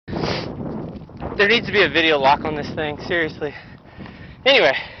There needs to be a video lock on this thing, seriously.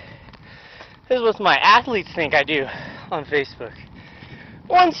 Anyway, this is what my athletes think I do on Facebook.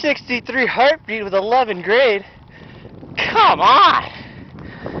 163 heartbeat with 11 grade. Come on!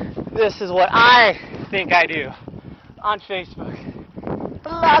 This is what I think I do on Facebook.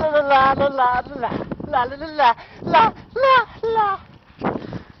 La la la la la la la la la la la la.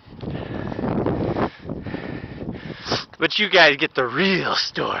 But you guys get the real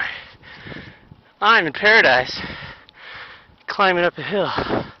story. I'm in paradise, climbing up a hill.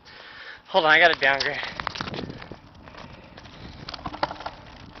 Hold on, I gotta downgrade.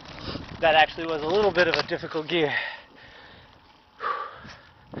 That actually was a little bit of a difficult gear.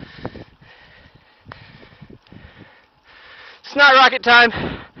 It's not rocket time.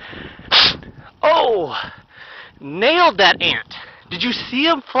 Oh, nailed that ant. Did you see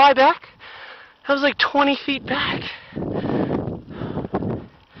him fly back? That was like 20 feet back.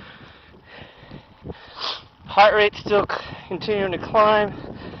 Heart rate still continuing to climb.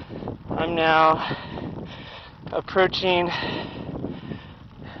 I'm now approaching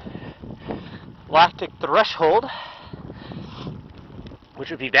lactic threshold, which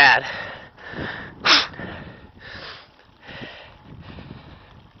would be bad.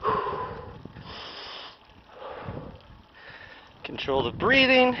 Control the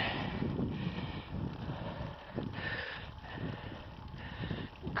breathing.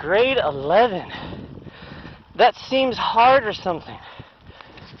 Grade 11. That seems hard or something.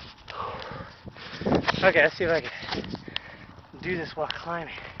 Okay, let's see if I can do this while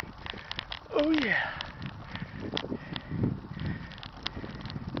climbing. Oh yeah.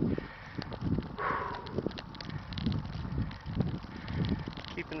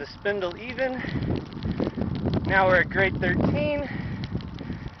 Keeping the spindle even. Now we're at grade 13.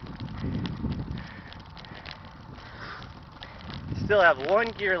 Still have one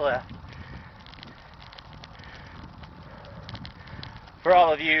gear left. For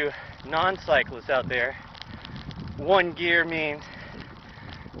all of you non-cyclists out there, one gear means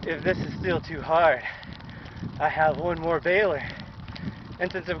if this is still too hard, I have one more baler.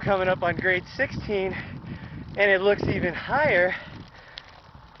 And since I'm coming up on grade 16 and it looks even higher,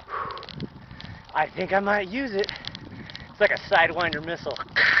 I think I might use it. It's like a Sidewinder missile.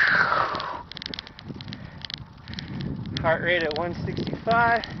 Heart rate at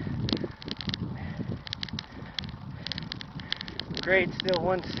 165. Grade still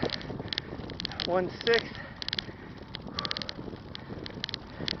 1.6.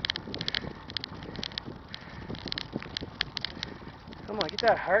 Come on, get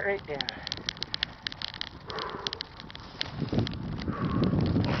that heart rate down.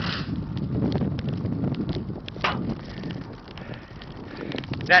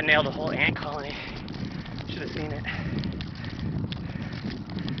 That nailed a whole ant colony. Should have seen it.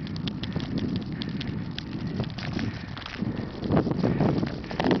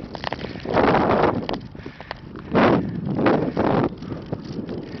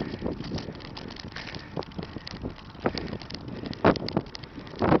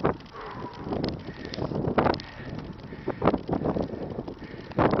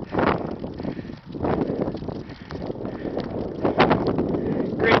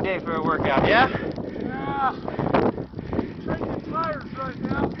 Great day for a workout, yeah? Yeah. Drinking tires right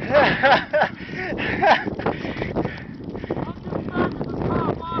now. I'm just back at the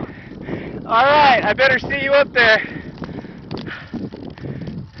top on it. Alright, I better see you up there.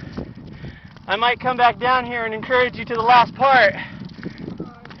 I might come back down here and encourage you to the last part.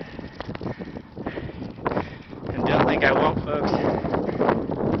 And don't think I won't, folks.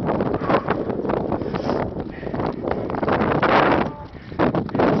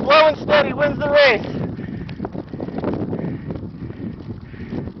 Slow and steady wins the race.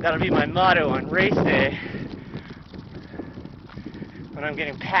 That'll be my motto on race day when I'm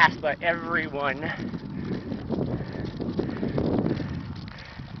getting passed by everyone.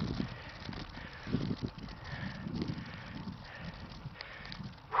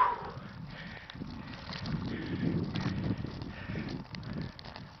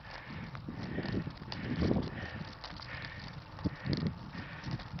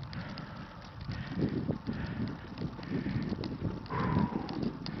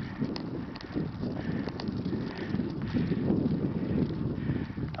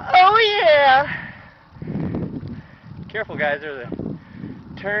 Oh yeah! Careful guys, there's a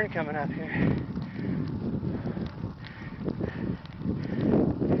turn coming up here.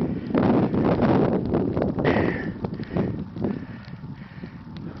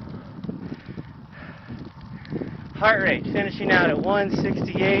 Heart rate finishing out at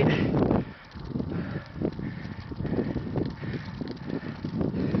 168.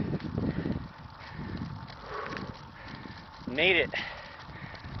 made it.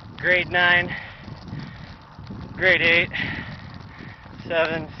 Grade 9, grade 8,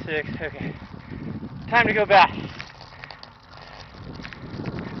 7, 6, okay. Time to go back.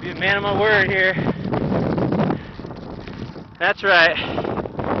 Be a man of my word here. That's right.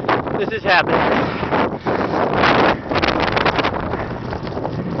 This is happening.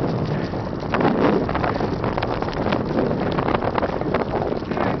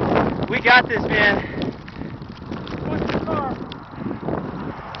 We got this, man. What's the car?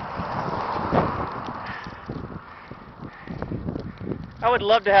 I would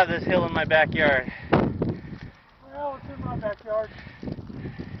love to have this hill in my backyard. Well, it's in my backyard.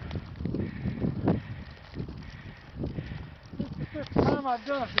 This is the 5th time I've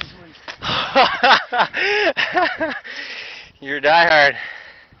done it this week. You're a diehard.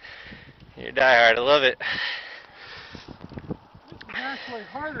 You're a diehard. I love it. This is actually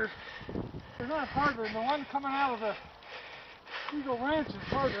harder. They're not harder. The one coming out of the Eagle Ranch is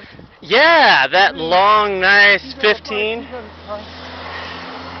harder. Yeah, that long, nice You got 15.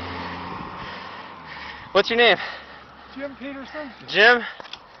 What's your name? Jim Peterson. Jim.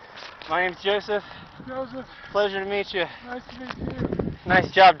 My name's Joseph. Joseph. Pleasure to meet you. Nice to meet you. Nice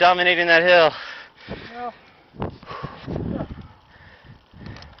job dominating that hill. Well, yeah.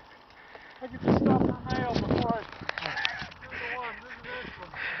 I could just stop for mail before I do the one. This is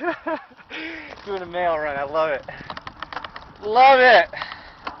excellent. Doing a mail run. I love it. Love it.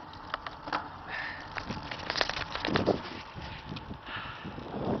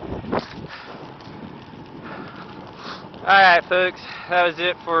 Alright folks, that was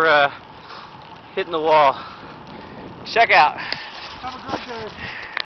it for hitting the wall. Check out. Have a great